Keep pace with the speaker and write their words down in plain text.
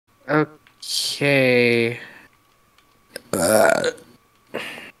Okay.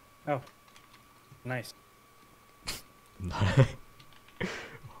 Oh, nice.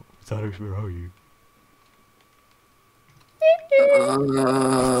 SANIX, where are you?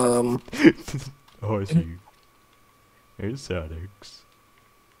 Oh, I see you. Hey, SANIX.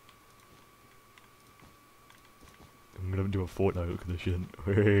 I'm gonna do a fortnite look at this shit.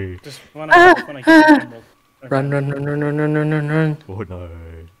 Hey, Just wanna get humbled. Run, run, run, run, run, run, run, run, run.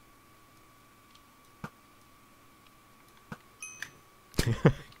 fortnite.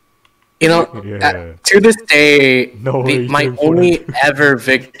 You know, Yeah. to this day, No way, my James only Fortnite. ever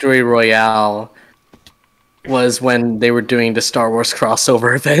victory royale was when they were doing the Star Wars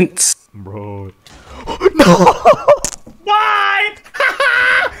crossover events. Bro. Why?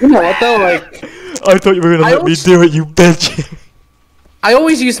 You know what though? Like, I thought you were gonna let me do it, you bitch! I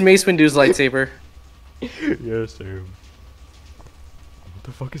always use Mace Windu's lightsaber. Yeah, same. What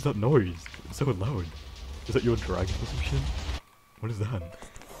the fuck is that noise? It's so loud. Is that your dragon or some shit? What is that?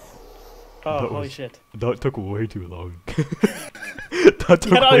 Oh, That holy was- shit. That took way too long. That took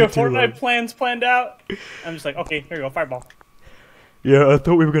You had all way your too long. Fortnite plans planned out? I'm just like, okay, here you go, fireball. Yeah, I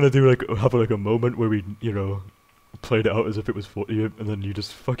thought we were gonna do like have like a moment where we, you know, played it out as if it was for you, and then you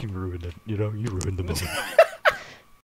just fucking ruined it. You know, you ruined the moment.